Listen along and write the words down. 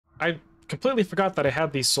I completely forgot that I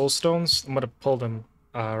had these Soulstones. I'm gonna pull them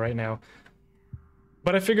right now.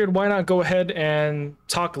 But I figured why not go ahead and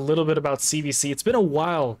talk a little bit about CVC. It's been a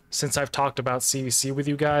while since I've talked about CVC with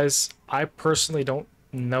you guys. I personally don't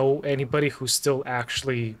know anybody who still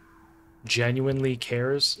actually genuinely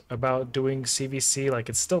cares about doing CVC. Like,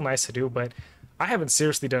 it's still nice to do, but I haven't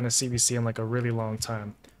seriously done a CVC in like a really long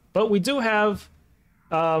time. But we do have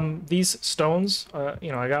these stones.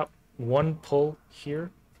 You know, I got one pull here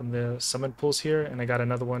from the summon pulls here, and I got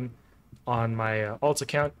another one on my alt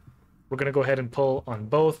account. We're going to go ahead and pull on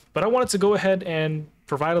both, but I wanted to go ahead and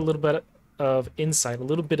provide a little bit of insight,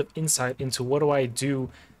 into what do I do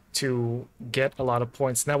to get a lot of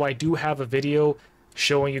points. Now, I do have a video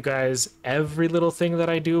showing you guys every little thing that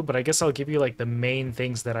I do, but I guess I'll give you like the main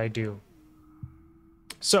things that I do.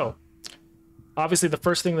 So, obviously the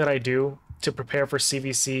first thing that I do to prepare for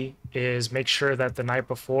CVC is make sure that the night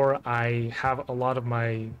before I have a lot of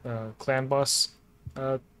my clan boss,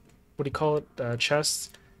 what do you call it, chests,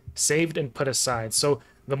 saved and put aside. So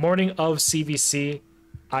the morning of CVC,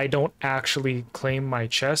 I don't actually claim my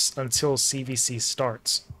chest until CVC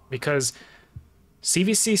starts, because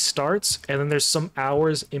CVC starts and then there's some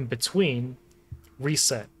hours in between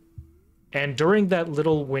reset. And during that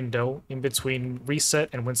little window in between reset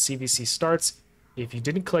and when CVC starts, if you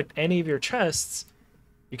didn't collect any of your chests,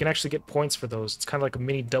 you can actually get points for those. It's kind of like a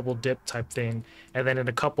mini double dip type thing. And then in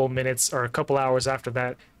a couple minutes or a couple hours after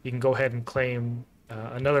that, you can go ahead and claim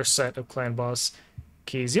another set of clan boss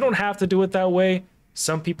keys. You don't have to do it that way.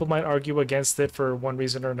 Some people might argue against it for one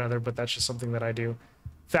reason or another, but that's just something that I do.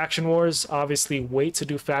 Faction Wars, obviously wait to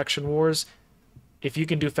do Faction Wars. If you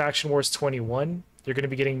can do Faction Wars 21, you're going to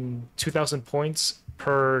be getting 2,000 points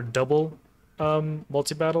per double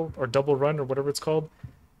multi-battle or double run or whatever it's called.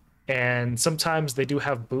 And sometimes they do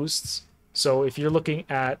have boosts. So if you're looking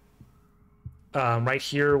at right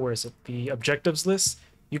here, where is it, the objectives list,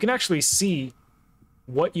 you can actually see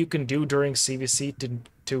what you can do during CVC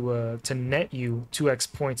to net you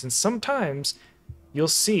 2x points. And sometimes you'll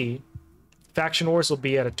see Faction Wars will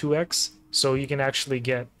be at a 2x, so you can actually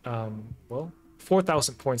get well,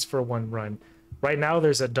 4,000 points for one run. Right now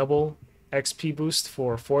there's a double XP boost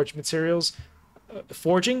for forge materials.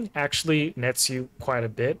 Forging actually nets you quite a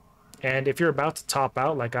bit, and if you're about to top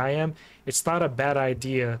out like I am, it's not a bad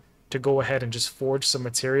idea to go ahead and just forge some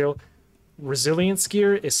material. Resilience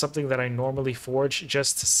gear is something that I normally forge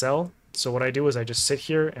just to sell. So what I do is I just sit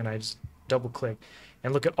here and I just double click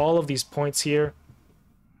and look at all of these points here,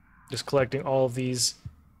 just collecting all of these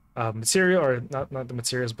material, or not the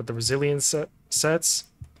materials, but the resilience sets,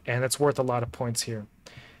 and that's worth a lot of points here.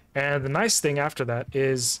 And the nice thing after that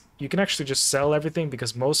is you can actually just sell everything,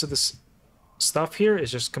 because most of this stuff here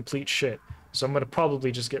is just complete shit. So I'm going to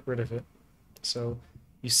probably just get rid of it. So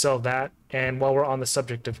you sell that, and while we're on the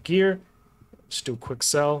subject of gear, just do a quick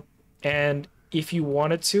sell. And if you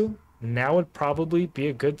wanted to, now would probably be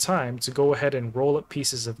a good time to go ahead and roll up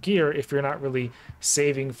pieces of gear if you're not really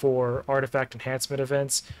saving for artifact enhancement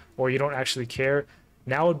events, or you don't actually care.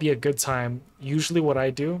 Now would be a good time. Usually what I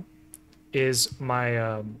do is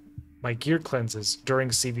my my gear cleanses during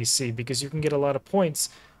CVC, because you can get a lot of points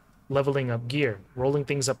leveling up gear. Rolling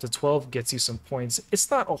things up to 12 gets you some points. It's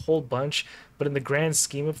not a whole bunch, but in the grand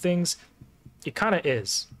scheme of things, it kind of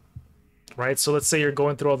is. Right? So let's say you're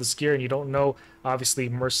going through all this gear and you don't know, obviously,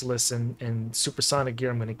 Merciless and Supersonic gear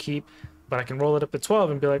I'm going to keep, but I can roll it up to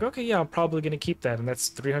 12 and be like, okay, yeah, I'm probably going to keep that, and that's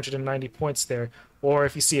 390 points there. Or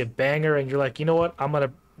if you see a banger and you're like, you know what, I'm going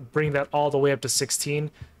to bring that all the way up to 16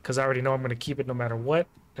 because I already know I'm going to keep it no matter what.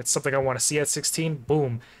 That's something I want to see at 16.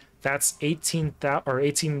 Boom. That's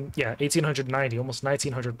 1890, almost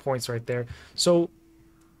 1900 points right there. So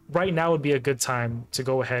right now would be a good time to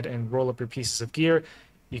go ahead and roll up your pieces of gear.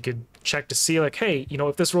 You could check to see, like, hey, you know,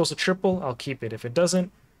 if this rolls a triple, I'll keep it. If it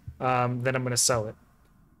doesn't, then I'm going to sell it.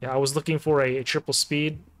 Yeah, I was looking for a triple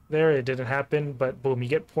speed there. It didn't happen, but boom, you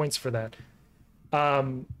get points for that.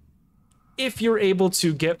 If you're able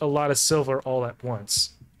to get a lot of silver all at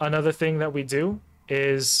once. Another thing that we do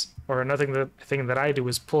is, or another thing that I do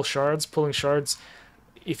is pull shards. Pulling shards,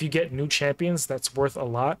 if you get new champions, that's worth a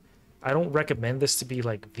lot. I don't recommend this to be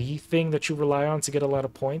like the thing that you rely on to get a lot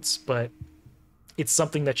of points, but it's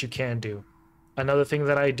something that you can do. Another thing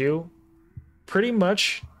that I do, pretty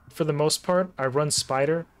much for the most part, I run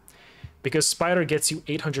Spider, because Spider gets you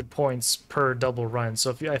 800 points per double run.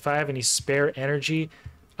 So if I have any spare energy,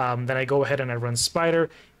 then I go ahead and I run Spider.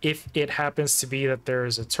 If it happens to be that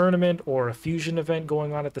there's a tournament or a fusion event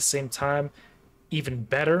going on at the same time, even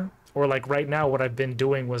better. Or like right now, what I've been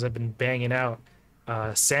doing was I've been banging out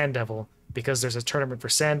Sand Devil, because there's a tournament for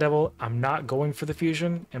Sand Devil. I'm not going for the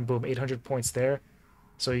fusion, and boom, 800 points there.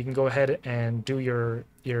 So you can go ahead and do your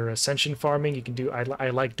ascension farming. You can do,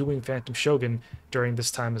 I like doing Phantom Shogun during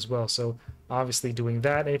this time as well. So obviously doing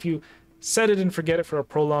that. And if you set it and forget it for a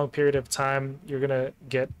prolonged period of time, you're gonna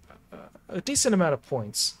get a decent amount of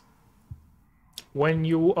points. When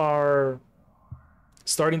you are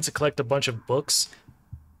starting to collect a bunch of books,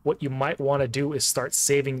 what you might want to do is start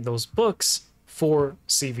saving those books for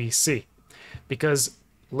CVC, because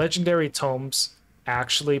legendary tomes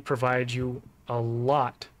actually provide you a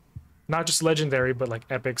lot, not just legendary but like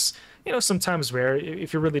epics, you know, sometimes rare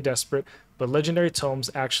if you're really desperate, but legendary tomes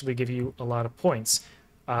actually give you a lot of points.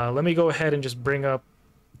 Let me go ahead and just bring up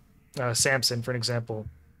Samson for an example.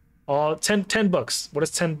 10 books. What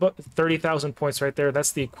is 10 books? 30,000 points right there.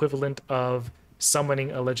 That's the equivalent of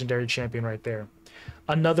summoning a legendary champion right there.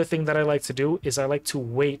 Another thing that I like to do is I like to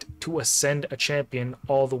wait to ascend a champion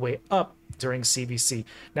all the way up during CVC.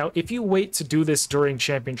 Now, if you wait to do this during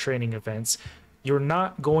champion training events, you're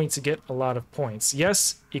not going to get a lot of points.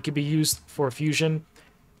 Yes, it could be used for fusion,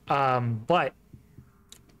 but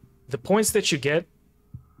the points that you get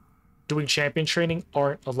doing champion training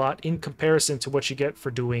aren't a lot in comparison to what you get for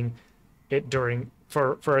doing it during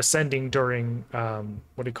for ascending during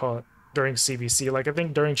what do you call it, during CVC. Like I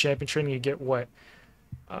think during champion training you get what,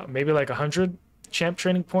 maybe like 100 champ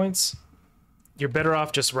training points. You're better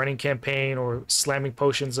off just running campaign or slamming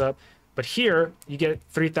potions up, but here you get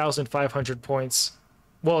 3,500 points.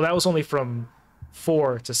 Well, that was only from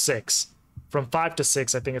 4 to 6. From 5 to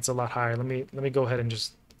 6 I think it's a lot higher. Let me go ahead and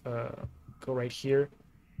just go right here.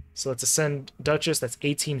 So let's ascend Duchess, that's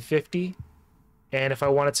 1850. And if I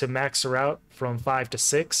wanted to max her out from 5 to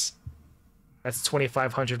 6, that's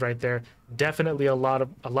 2,500 right there. Definitely a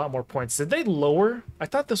lot more points. Did they lower? I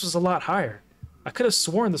thought this was a lot higher. I could have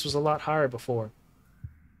sworn this was a lot higher before.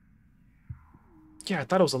 Yeah, I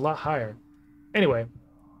thought it was a lot higher. Anyway,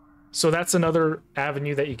 so that's another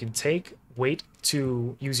avenue that you can take. Wait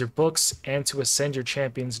to use your books and to ascend your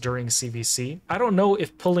champions during CVC. I don't know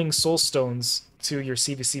if pulling Soulstones to your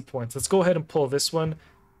CVC points. Let's go ahead and pull this one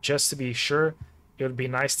just to be sure. It would be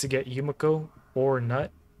nice to get Yumiko or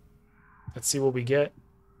Nut. Let's see what we get.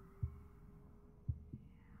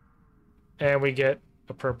 And we get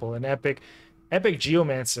a purple, an epic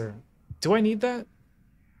Geomancer. Do I need that?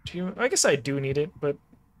 I guess I do need it, but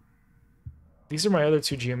these are my other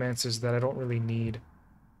 2 Geomancers that I don't really need.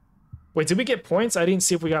 Wait, did we get points? I didn't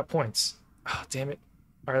see if we got points. Oh, damn it.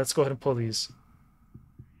 All right, let's go ahead and pull these.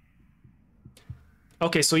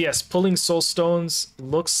 Okay, so yes, pulling Soulstones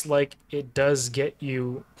looks like it does get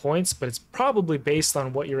you points, but it's probably based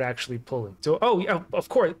on what you're actually pulling. So, oh yeah, of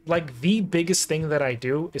course, like the biggest thing that I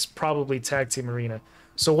do is probably Tag Team Arena.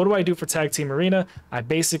 So what do I do for Tag Team Arena? I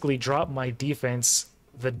basically drop my defense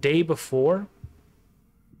the day before.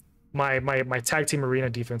 My Tag Team Arena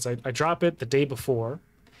defense, I drop it the day before,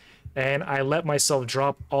 and I let myself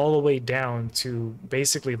drop all the way down to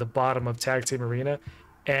basically the bottom of Tag Team Arena.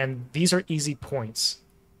 And these are easy points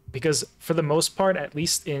because for the most part, at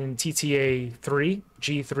least in TTA 3,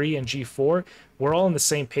 G3, and G4, we're all on the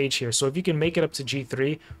same page here. So if you can make it up to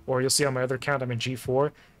G3, or you'll see on my other account I'm in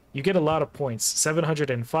G4, you get a lot of points.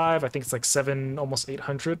 705, I think it's like almost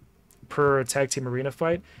 800 per Tag Team Arena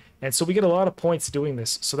fight. And so we get a lot of points doing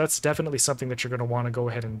this. So that's definitely something that you're going to want to go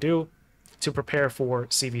ahead and do to prepare for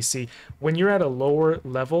CVC. When you're at a lower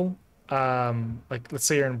level, like let's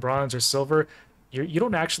say you're in bronze or silver, you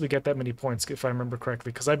don't actually get that many points, if I remember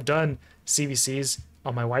correctly, because I've done CVCs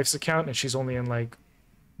on my wife's account and she's only in like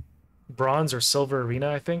bronze or silver arena,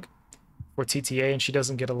 I think, or TTA, and she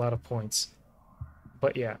doesn't get a lot of points.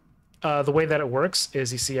 But yeah, the way that it works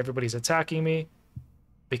is you see everybody's attacking me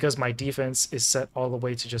because my defense is set all the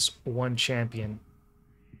way to just 1 champion.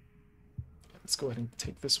 Let's go ahead and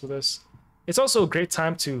take this with us. It's also a great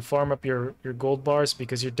time to farm up your gold bars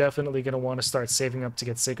because you're definitely going to want to start saving up to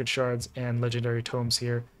get sacred shards and legendary tomes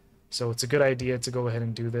here. So it's a good idea to go ahead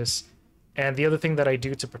and do this. And the other thing that I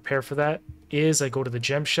do to prepare for that is I go to the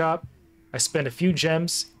gem shop. I spend a few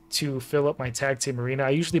gems to fill up my Tag Team Arena. I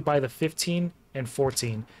usually buy the 15 and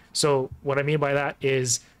 14. So what I mean by that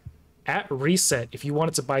is at reset, if you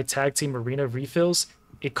wanted to buy Tag Team Arena refills,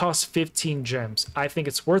 it costs 15 gems. I think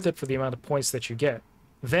it's worth it for the amount of points that you get.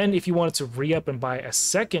 Then if you wanted to re-up and buy a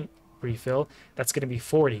second refill, that's going to be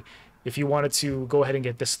 40. If you wanted to go ahead and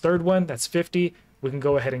get this third one, that's 50. We can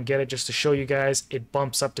go ahead and get it just to show you guys. It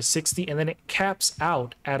bumps up to 60 and then it caps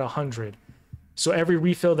out at 100. So every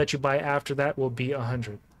refill that you buy after that will be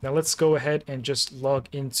 100. Now let's go ahead and just log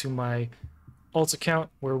into my alt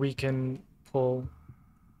account where we can pull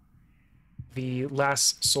the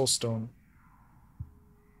last Soulstone.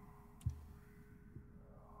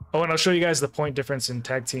 Oh, and I'll show you guys the point difference in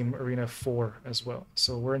Tag Team Arena 4 as well.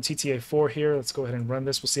 So we're in TTA 4 here. Let's go ahead and run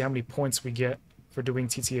this. We'll see how many points we get for doing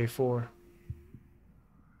TTA 4.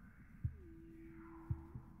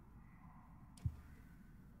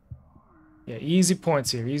 Yeah, easy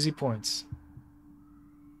points here, easy points.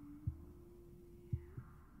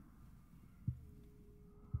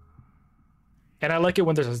 And I like it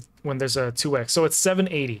when there's a 2x. So it's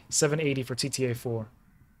 780 for TTA 4.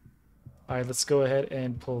 All right, let's go ahead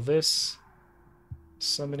and pull this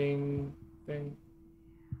summoning thing.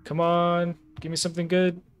 Come on, give me something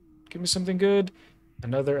good. Give me something good.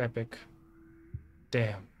 Another epic.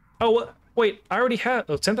 Damn. Oh, wait, I already have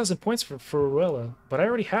 10,000 points for Ruella, but I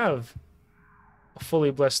already have a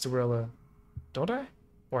fully blessed Ruella, don't I?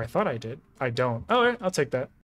 Or I thought I did. I don't. All right, I'll take that.